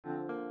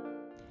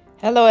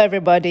Hello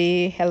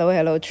everybody,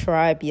 hello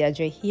tribe,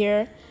 YAJE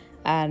here,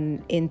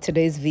 and in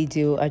today's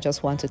video I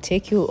just want to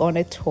take you on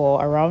a tour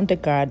around the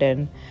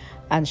garden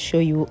and show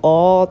you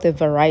all the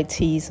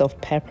varieties of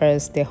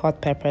peppers, the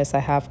hot peppers I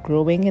have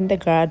growing in the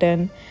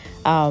garden.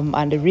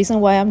 And the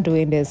reason why I'm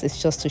doing this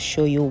is just to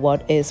show you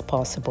what is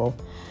possible.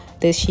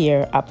 This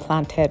year I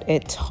planted a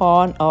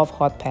ton of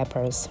hot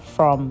peppers,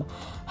 from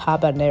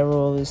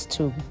habaneros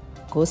to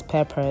ghost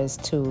peppers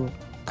to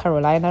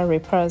Carolina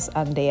reapers,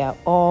 and they are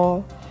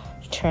all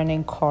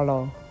turning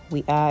color.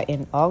 We are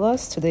in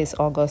August. Today is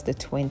August the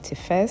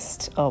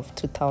 21st of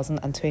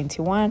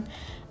 2021,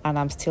 and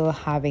I'm still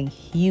having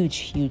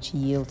huge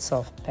yields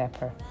of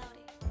pepper.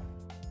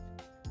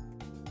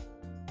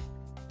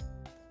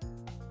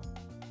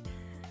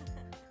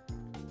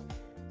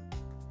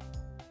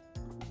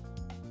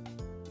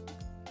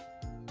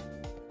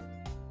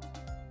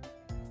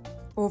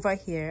 Over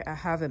here I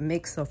have a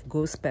mix of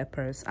ghost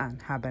peppers and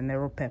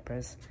habanero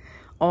peppers,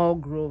 all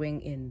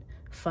growing in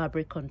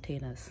fabric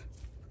containers.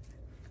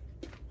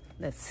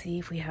 Let's see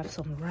if we have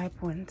some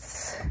ripe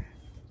ones.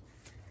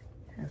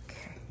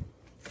 Okay,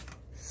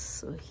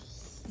 so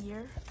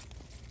here,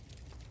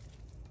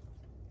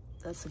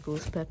 that's a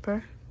ghost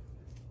pepper.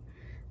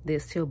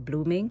 They're still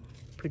blooming,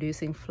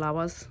 producing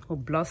flowers, or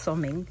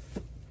blossoms.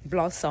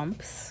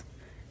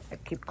 I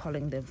keep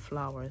calling them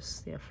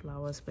flowers. They are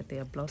flowers, but they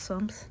are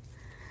blossoms.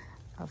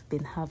 I've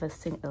been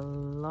harvesting a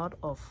lot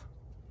of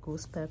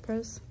ghost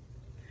peppers.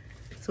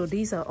 So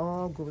these are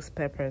all ghost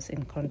peppers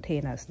in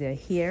containers. They're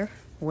here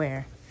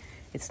where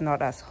it's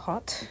not as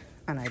hot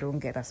and I don't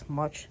get as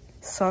much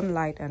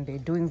sunlight, and they're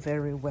doing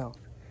very well.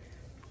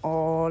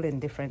 All in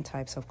different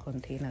types of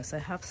containers. I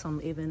have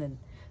some even in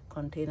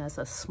containers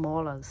as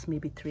small as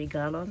maybe 3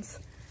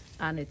 gallons,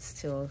 and it's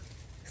still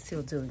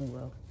doing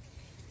well.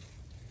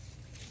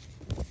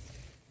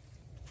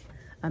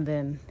 And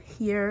then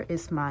here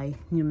is my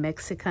New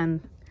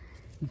Mexican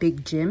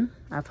big Jim.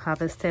 I've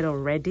harvested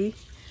already,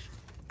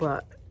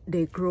 but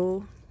they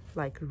grow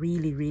like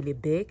really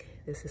big.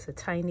 This is a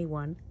tiny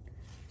one.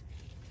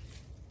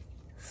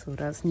 So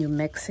that's New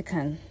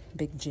Mexican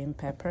big Jim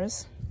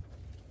peppers.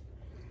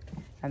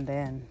 And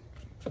then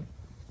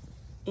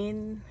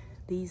in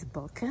these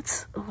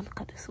buckets, oh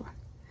look at this one,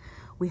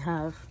 we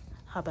have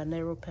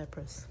habanero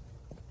peppers.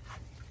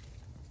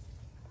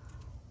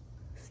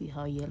 See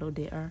how yellow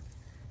they are?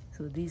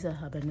 So these are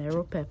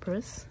habanero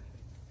peppers,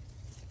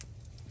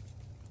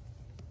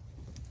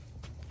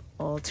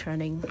 all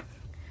turning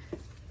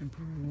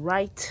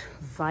bright,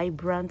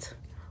 vibrant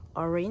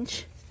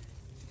orange.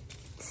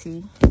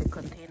 See the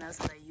containers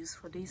that I use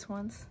for these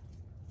ones?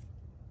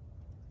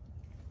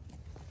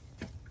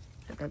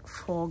 They're like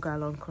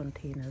 4-gallon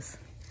containers,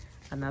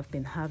 and I've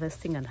been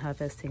harvesting and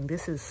harvesting.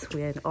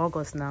 We're in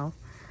August now.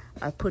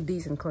 I put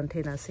these in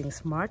containers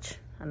since March,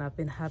 and I've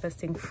been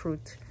harvesting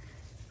fruit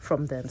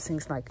from them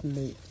since like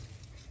May,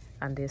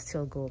 and they're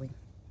still going.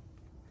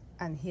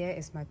 And here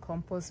is my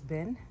compost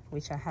bin,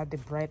 which I had the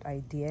bright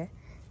idea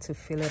to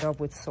fill it up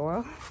with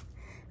soil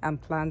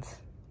and plant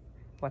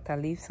water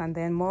leaves, and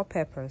then more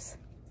peppers.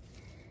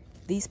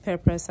 These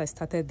peppers, I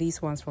started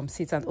these ones from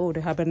seeds, and oh, the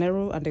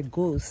habanero and the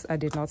ghost, I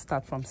did not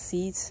start from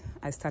seeds.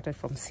 I started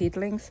from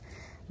seedlings,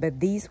 but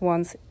these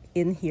ones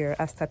in here,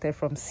 I started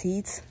from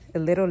seeds a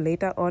little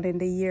later on in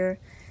the year,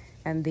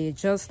 and they're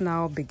just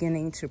now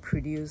beginning to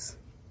produce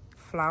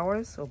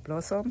flowers or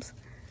blossoms.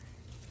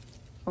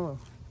 Oh,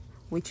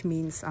 which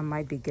means I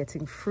might be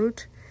getting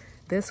fruit.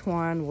 This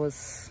one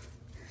was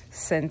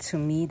sent to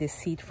me, the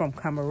seed from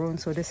Cameroon,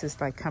 so this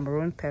is like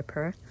Cameroon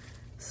pepper.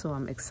 So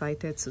I'm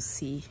excited to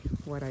see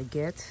what I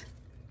get.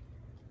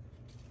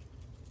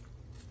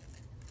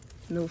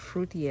 No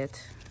fruit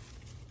yet.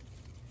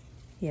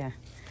 Yeah,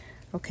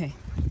 okay.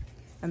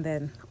 And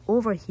then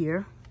over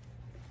here,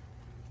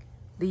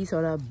 these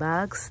other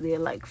bags, there are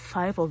like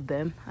 5 of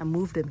them. I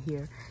moved them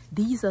here.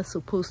 These are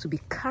supposed to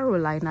be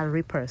Carolina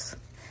reapers,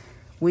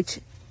 which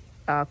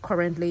are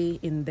currently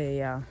in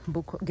the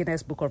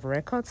Guinness Book of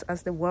Records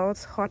as the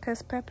world's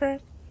hottest pepper.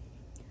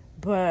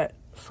 But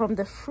from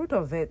the fruit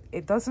of it,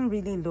 it doesn't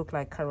really look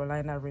like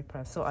Carolina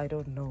reaper, so I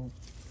don't know.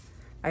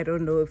 I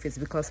don't know if it's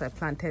because I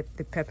planted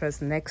the peppers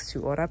next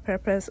to other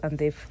peppers and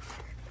they've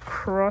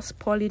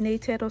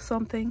cross-pollinated or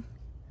something.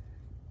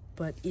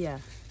 But yeah,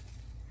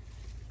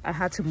 I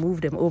had to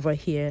move them over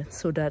here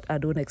so that I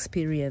don't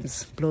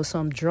experience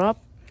blossom drop.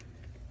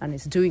 And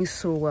it's doing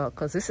so well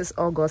because this is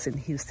August in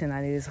Houston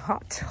and it is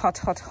hot,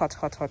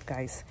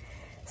 guys.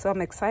 So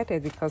I'm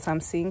excited because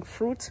I'm seeing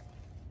fruit.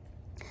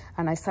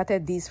 And I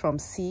started these from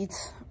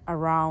seeds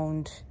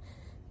around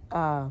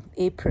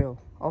April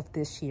of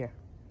this year.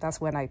 That's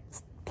when I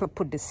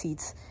put the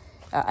seeds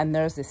and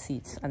nurse the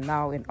seeds. And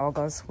now in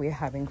August, we're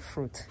having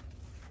fruit.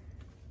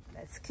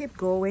 Let's keep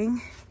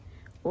going.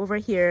 Over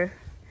here,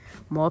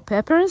 more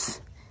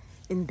peppers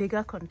in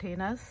bigger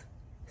containers.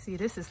 See,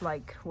 this is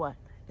like, what?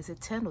 Is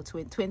it 10 or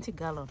 20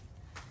 gallon?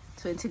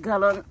 20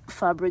 gallon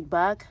fabric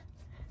bag.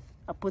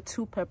 I put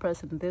 2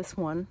 peppers in this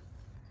one.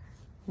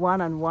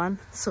 one and one.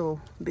 So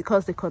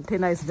because the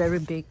container is very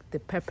big, the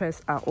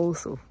peppers are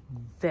also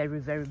very,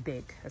 very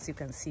big, as you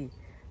can see,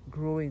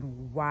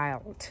 growing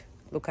wild.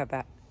 Look at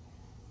that.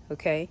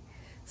 Okay,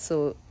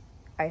 so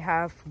I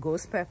have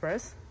ghost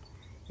peppers.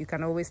 You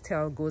can always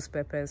tell ghost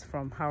peppers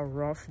from how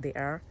rough they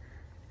are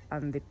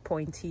and the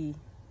pointy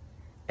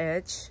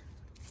edge,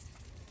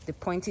 the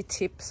pointy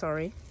tip,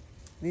 sorry.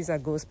 These are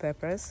ghost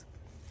peppers.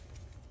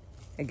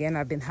 Again,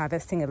 I've been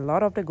harvesting a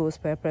lot of the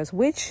ghost peppers,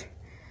 which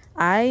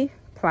I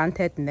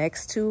planted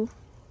next to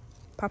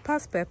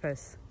papa's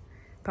peppers.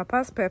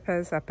 Papa's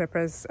peppers are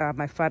peppers,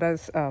 my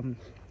father's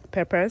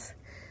peppers.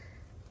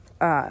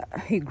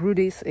 He grew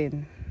this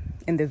in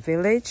the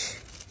village,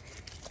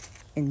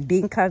 in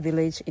Binka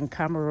village in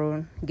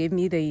Cameroon. Gave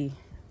me the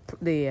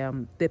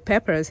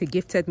peppers. He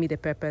gifted me the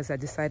peppers. I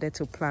decided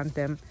to plant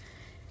them,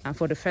 and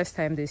for the first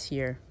time this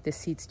year, the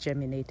seeds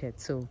germinated.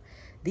 So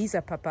these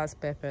are papa's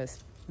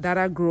peppers that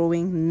are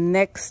growing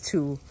next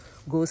to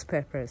ghost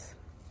peppers.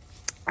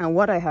 And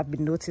what I have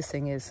been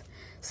noticing is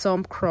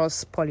some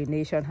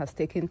cross-pollination has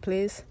taken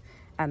place,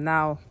 and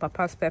now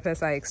papa's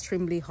peppers are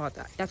extremely hot.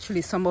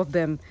 Actually, some of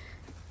them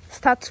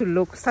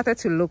started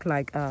to look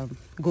like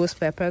ghost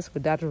peppers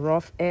with that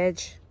rough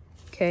edge.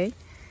 Okay,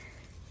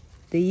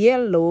 the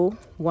yellow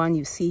one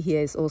you see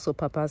here is also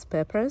papa's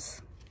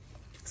peppers.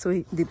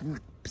 So the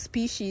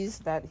species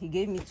that he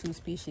gave me, two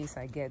species,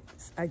 I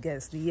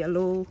guess the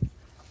yellow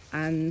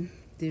and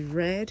the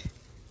red,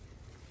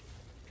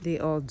 they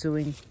all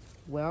doing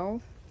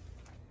well.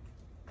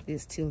 They're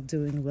still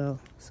doing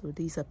well. So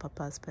these are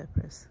papa's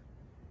peppers.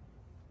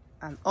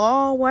 And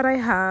all what I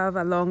have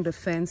along the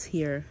fence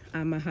here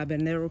are my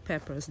habanero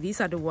peppers. These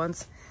are the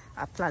ones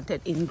I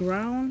planted in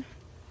ground.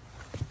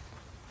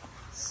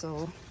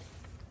 So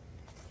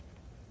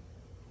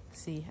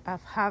see,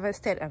 I've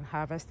harvested and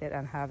harvested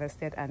and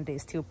harvested, and they're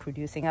still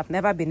producing. I've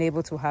never been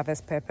able to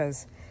harvest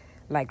peppers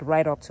like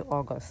right up to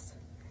August,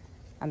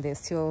 and they're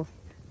still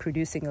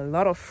producing a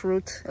lot of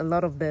fruit, a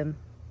lot of them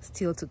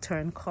still to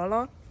turn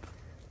color.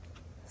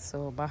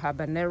 So my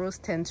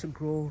habaneros tend to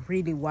grow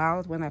really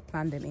wild when I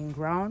plant them in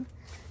ground,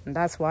 and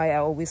that's why I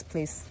always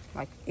place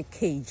like a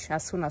cage.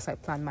 As soon as I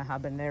plant my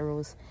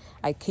habaneros,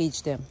 I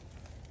cage them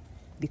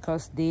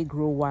because they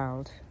grow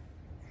wild.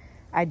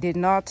 I did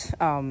not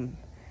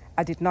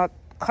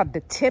cut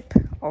the tip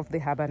of the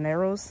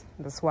habaneros.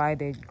 That's why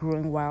they're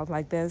growing wild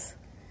like this.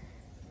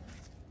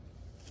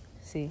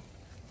 See,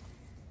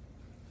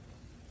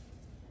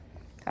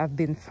 I've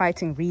been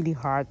fighting really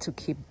hard to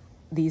keep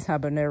these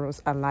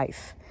habaneros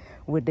alive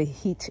with the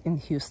heat in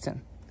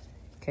Houston.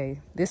 Okay,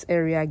 this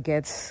area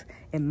gets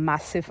a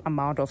massive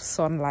amount of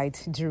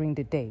sunlight during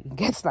the day. It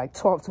gets like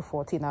 12 to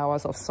 14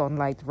 hours of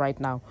sunlight right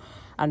now,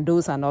 and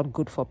those are not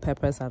good for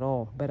peppers at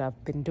all. But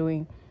I've been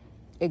doing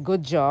a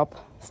good job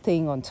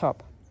staying on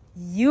top.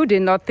 You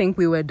did not think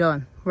we were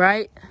done,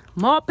 right?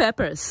 More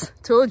peppers.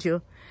 Told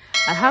you.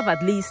 I have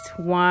at least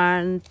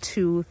 1,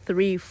 2,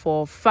 3,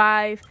 4,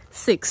 5,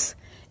 6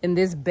 in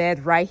this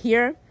bed right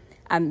here,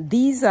 and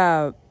these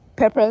are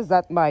peppers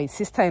that my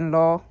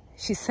sister-in-law,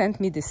 she sent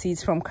me the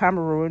seeds from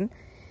Cameroon.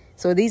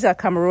 So these are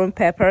Cameroon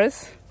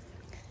peppers.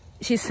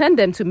 She sent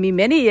them to me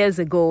many years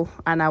ago,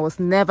 and I was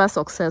never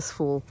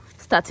successful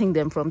starting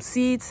them from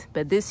seeds.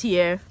 But this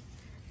year,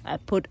 I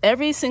put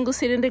every single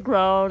seed in the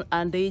ground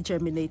and they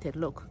germinated.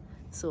 Look,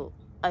 so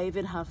I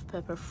even have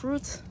pepper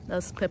fruit.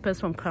 That's peppers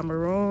from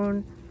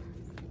Cameroon.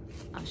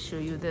 I'll show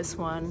you this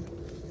one.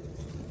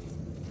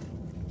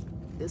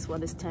 This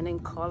one is turning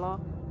color.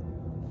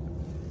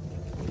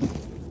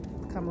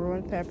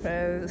 Cameroon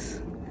peppers,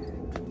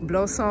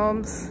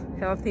 blossoms,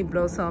 healthy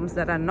blossoms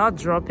that are not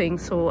dropping,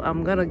 so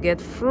I'm gonna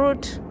get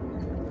fruit.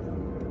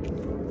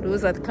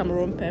 Those are the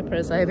Cameroon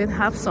peppers. I even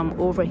have some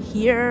over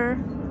here,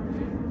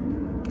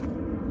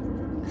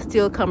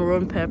 still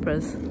Cameroon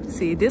peppers.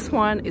 See, this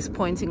one is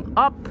pointing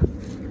up,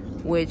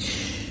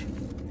 which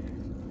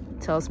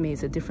tells me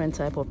it's a different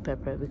type of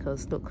pepper,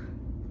 because look,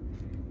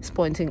 it's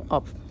pointing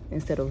up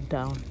instead of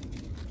down.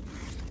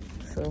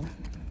 So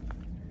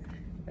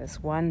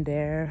there's one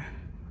there.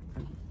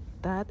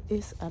 That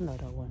is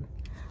another one.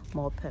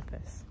 More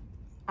peppers.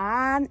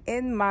 And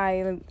in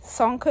my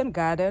sunken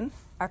garden,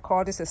 I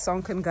call this a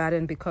sunken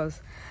garden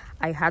because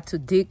I had to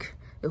dig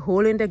a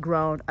hole in the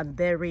ground and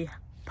bury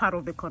part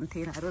of the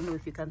container. I don't know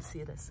if you can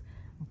see this,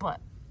 but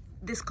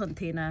this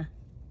container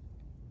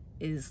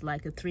is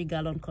like a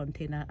 3-gallon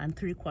container, and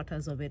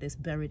 3/4 of it is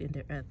buried in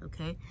the earth.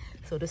 Okay,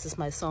 so this is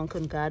my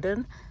sunken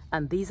garden,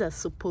 and these are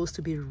supposed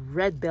to be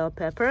red bell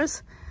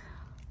peppers,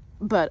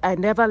 but I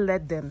never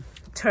let them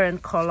turn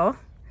color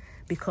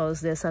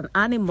because there's an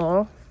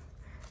animal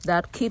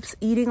that keeps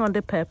eating on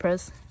the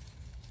peppers.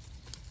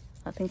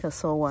 I think I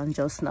saw one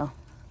just now.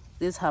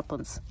 This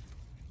happens.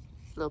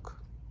 Look,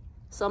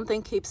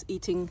 something keeps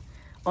eating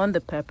on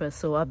the peppers,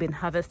 so I've been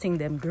harvesting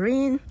them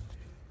green.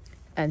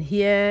 And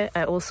here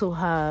I also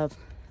have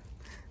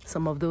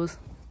some of those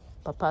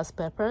papa's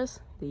peppers,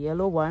 the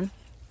yellow one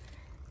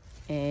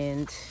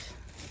and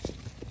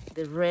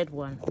the red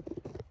one.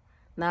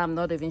 Now I'm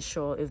not even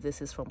sure if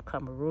this is from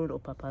Cameroon or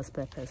papa's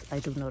peppers. I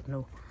do not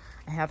know.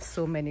 I have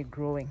so many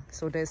growing.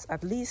 So there's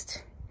at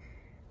least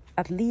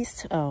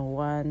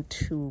one,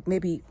 two,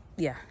 maybe,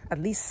 yeah, at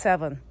least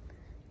 7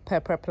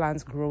 pepper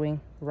plants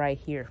growing right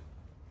here.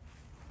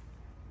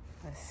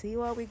 Let's see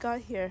what we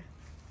got here.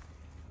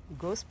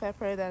 Ghost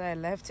pepper that I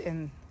left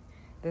in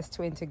this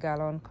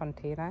 20-gallon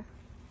container.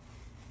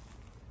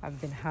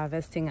 I've been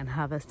harvesting and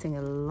harvesting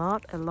a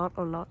lot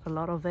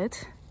of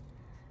it.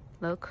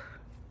 Look,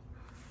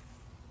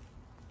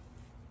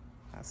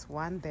 that's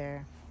one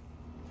there.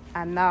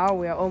 And now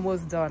we're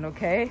almost done,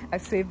 okay? I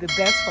saved the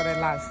best for the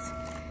last.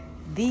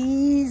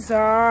 These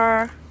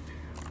are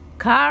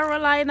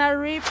Carolina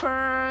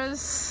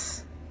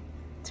Reapers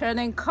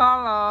turning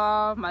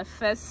color. My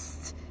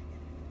first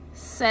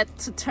set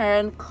to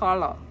turn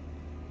color.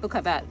 Look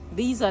at that.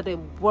 These are the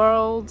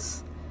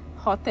world's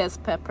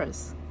hottest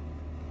peppers.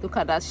 Look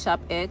at that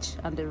sharp edge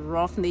and the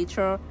rough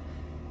nature.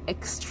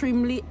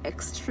 Extremely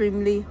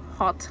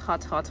hot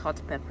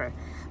pepper.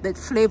 But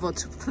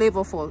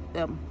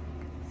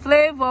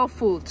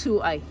flavorful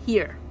too, I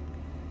hear.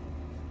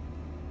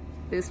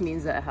 This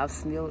means that I have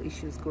snail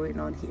issues going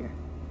on here.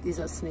 These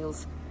are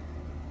snails.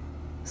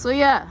 So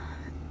yeah,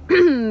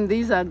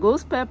 these are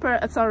ghost pepper,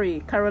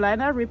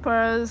 Carolina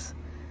Reapers.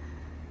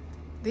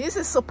 This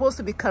is supposed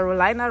to be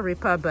Carolina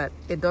Reaper, but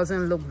it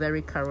doesn't look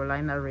very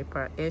Carolina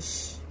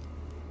Reaper-ish.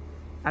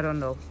 I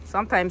don't know.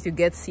 Sometimes you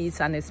get seeds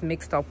and it's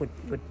mixed up with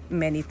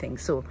many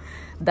things. So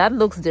that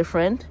looks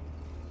different.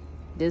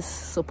 This is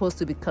supposed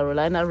to be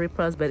Carolina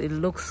Reapers, but it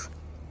looks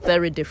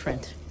very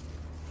different.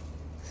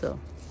 So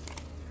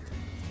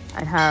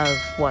I have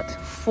what,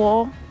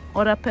 4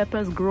 other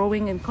peppers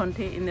growing in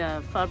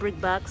fabric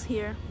bags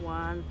here.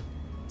 1,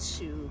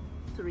 2,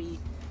 3,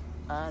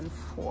 and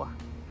 4.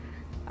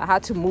 I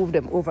had to move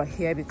them over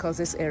here because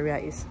this area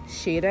is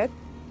shaded.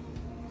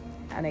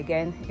 And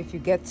again, if you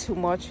get too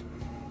much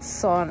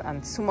sun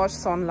and too much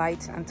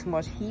sunlight and too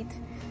much heat,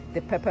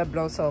 the pepper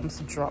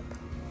blossoms drop.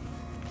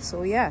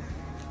 So yeah,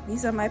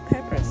 these are my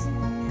peppers.